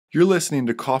You're listening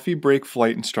to Coffee Break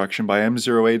Flight Instruction by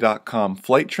MzeroA.com.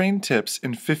 Flight train tips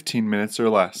in 15 minutes or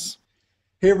less.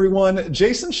 Hey everyone,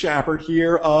 Jason Shepard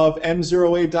here of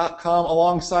MzeroA.com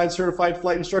alongside certified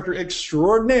flight instructor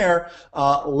extraordinaire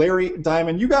Larry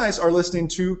Diamond. You guys are listening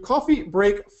to Coffee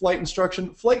Break Flight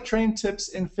Instruction, flight train tips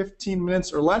in 15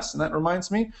 minutes or less. And that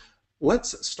reminds me,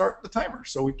 let's start the timer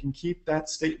so we can keep that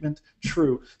statement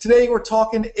true. Today we're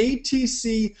talking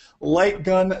ATC light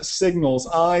gun signals.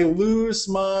 I lose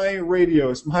my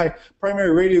radios. My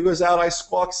primary radio goes out. I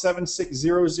squawk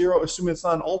 7600, assuming it's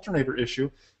not an alternator issue.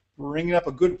 Bringing up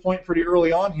a good point pretty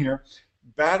early on here.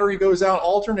 Battery goes out,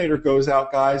 alternator goes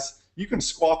out, guys. You can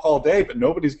squawk all day, but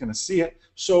nobody's going to see it.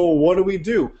 So what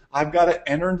do? I've got to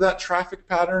enter that traffic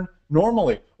pattern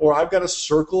normally, or I've got to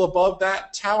circle above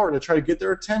that tower to try to get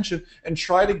their attention and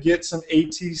try to get some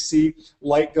ATC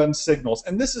light gun signals.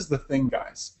 And this is the thing,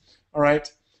 guys. All right,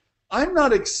 I'm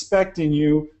not expecting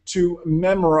you to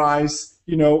memorize,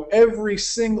 every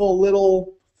single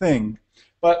little thing.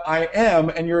 But I am,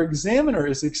 and your examiner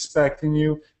is expecting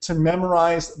you to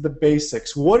memorize the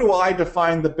basics. What do I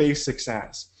define the basics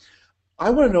as?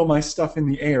 I want to know my stuff in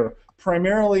the air,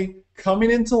 primarily coming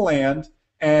into land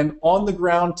and on the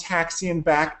ground taxiing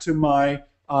back to my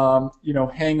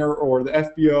hangar or the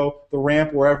FBO, the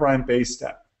ramp, wherever I'm based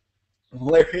at.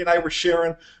 Larry and I were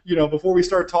sharing, before we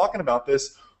started talking about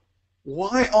this,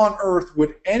 why on earth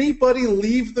would anybody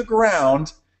leave the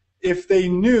ground if they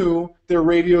knew their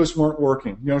radios weren't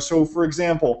working? So for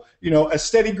example, a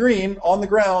steady green on the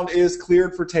ground is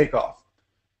cleared for takeoff.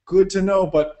 Good to know,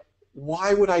 but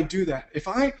why would I do that? If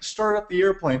I started up the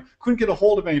airplane, couldn't get a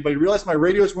hold of anybody, realized my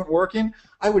radios weren't working,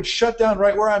 I would shut down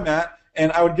right where I'm at, and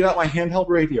I would get out my handheld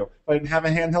radio. If I didn't have a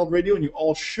handheld radio, and you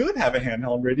all should have a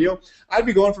handheld radio, I'd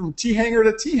be going from T-hangar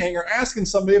to T-hangar asking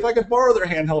somebody if I could borrow their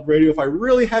handheld radio if I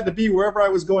really had to be wherever I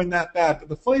was going that bad. But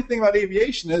the funny thing about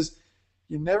aviation is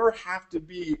you never have to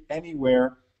be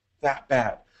anywhere that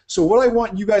bad. So what I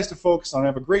want you guys to focus on, I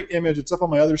have a great image, it's up on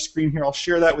my other screen here, I'll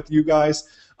share that with you guys.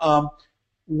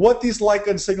 What these light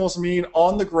gun signals mean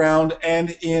on the ground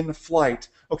and in flight.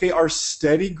 Okay, our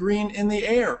steady green in the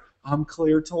air, I'm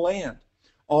clear to land.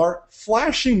 Our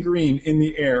flashing green in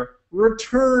the air,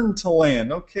 return to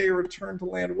land. Okay, return to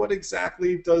land, what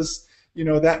exactly does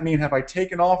that mean? Have I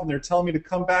taken off and they're telling me to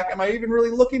come back? Am I even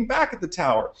really looking back at the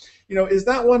tower? Is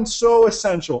that one so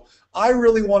essential? I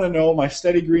really want to know my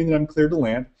steady green that I'm clear to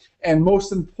land. And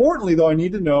most importantly, though, I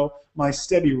need to know my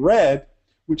steady red,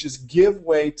 which is give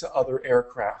way to other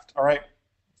aircraft. All right?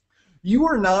 You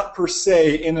are not per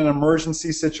se in an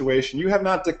emergency situation. You have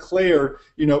not declared,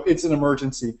 it's an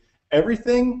emergency.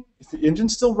 Everything, if the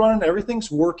engine's still running,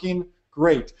 everything's working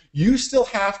great. You still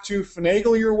have to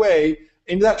finagle your way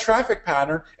into that traffic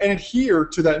pattern and adhere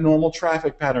to that normal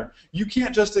traffic pattern. You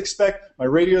can't just expect my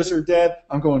radios are dead,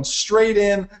 I'm going straight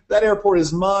in, that airport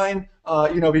is mine,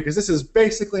 because this is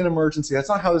basically an emergency. That's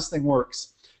not how this thing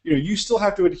works. You still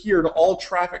have to adhere to all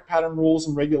traffic pattern rules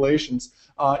and regulations,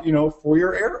 for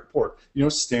your airport,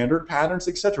 standard patterns,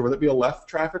 etc., whether it be a left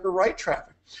traffic or right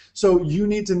traffic. So you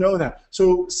need to know that.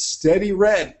 So steady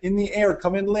red in the air,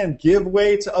 come in land, give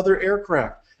way to other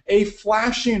aircraft. A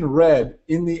flashing red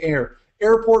in the air.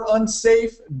 Airport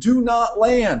unsafe, do not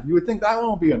land. You would think that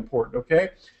one would be important, okay?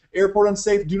 Airport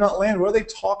unsafe, do not land. What are they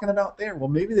talking about there? Well,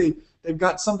 maybe they've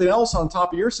got something else on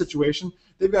top of your situation.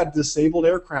 They've got disabled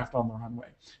aircraft on the runway.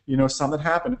 Something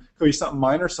happened. Could be something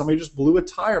minor. Somebody just blew a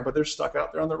tire, but they're stuck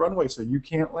out there on the runway, so you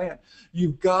can't land.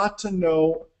 You've got to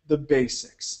know the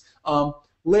basics.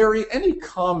 Larry, any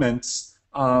comments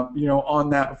on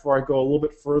that before I go a little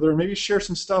bit further? Maybe share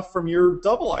some stuff from your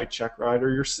double eye check ride,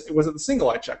 or was it the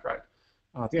single eye check ride?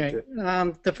 Okay.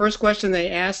 The first question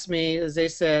they asked me is they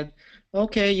said,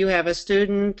 okay, you have a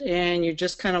student and you're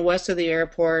just kind of west of the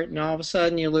airport and all of a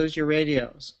sudden you lose your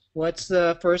radios. What's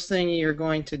the first thing you're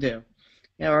going to do?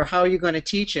 Or how are you going to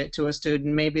teach it to a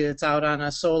student maybe that's out on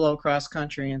a solo cross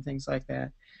country and things like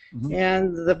that? Mm-hmm.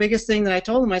 And the biggest thing that I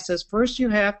told them, I says, first you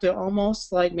have to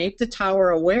almost like make the tower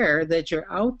aware that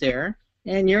you're out there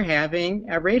and you're having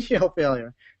a radio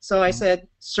failure. So I said,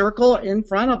 circle in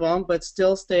front of them, but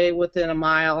still stay within 1.5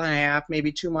 miles,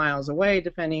 maybe 2 miles away,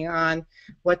 depending on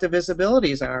what the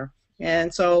visibilities are.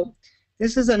 And so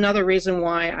this is another reason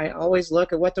why I always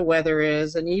look at what the weather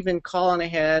is and even calling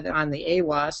ahead on the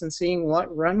AWAS and seeing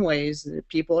what runways that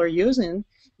people are using,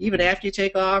 even after you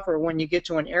take off or when you get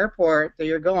to an airport that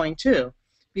you're going to.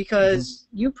 Because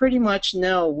you pretty much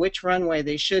know which runway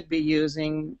they should be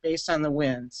using based on the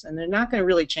winds. And they're not going to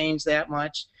really change that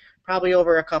much, probably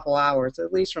over a couple hours,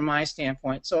 at least from my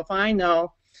standpoint. So if I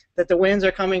know that the winds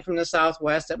are coming from the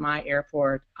southwest at my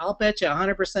airport, I'll bet you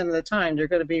 100% of the time they're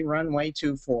going to be runway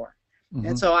 24.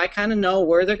 And so I kind of know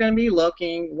where they're going to be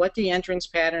looking, what the entrance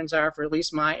patterns are for at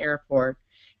least my airport,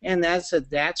 and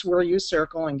that's where you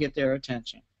circle and get their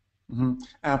attention.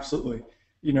 Absolutely.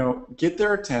 Get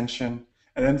their attention,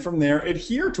 and then from there,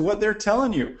 adhere to what they're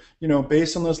telling you,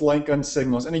 based on those light gun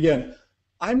signals. And again,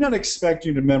 I'm not expecting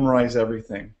you to memorize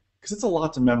everything because it's a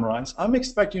lot to memorize. I'm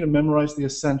expecting you to memorize the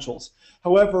essentials.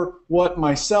 However, what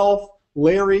myself,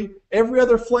 Larry, every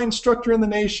other flight instructor in the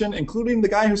nation, including the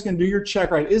guy who's going to do your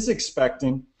check ride, is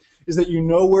expecting is that you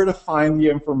know where to find the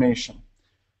information.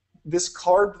 This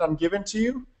card that I'm giving to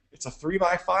you, it's a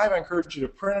 3x5. I encourage you to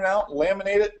print it out,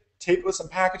 laminate it, tape it with some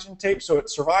packaging tape so it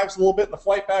survives a little bit in the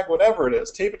flight bag, whatever it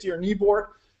is. Tape it to your knee board.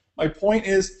 My point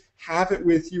is, have it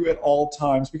with you at all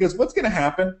times, because what's going to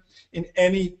happen in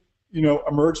any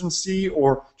emergency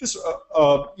or just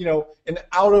an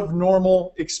out of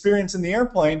normal experience in the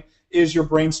airplane is your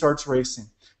brain starts racing.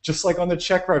 Just like on the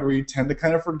check ride where you tend to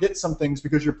kind of forget some things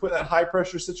because you're put in that high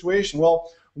pressure situation.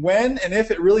 Well, when and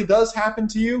if it really does happen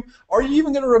to you, are you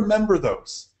even going to remember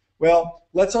those? Well,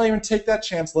 let's not even take that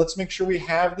chance. Let's make sure we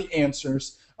have the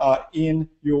answers in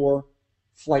your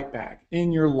flight bag,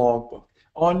 in your logbook,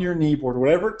 on your knee board,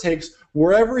 whatever it takes,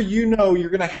 wherever you know you're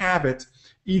going to have it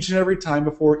each and every time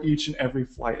before each and every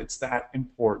flight. It's that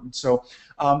important. So,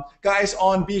 guys,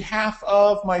 on behalf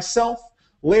of myself,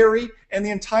 Larry, and the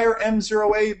entire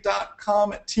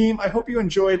MzeroA.com team, I hope you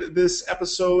enjoyed this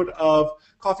episode of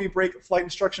Coffee Break Flight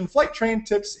Instruction, Flight Train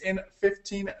Tips in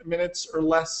 15 minutes or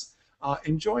less.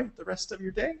 Enjoy the rest of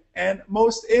your day, and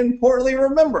most importantly,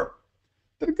 remember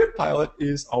that a good pilot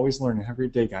is always learning. Have a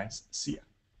great day, guys. See ya.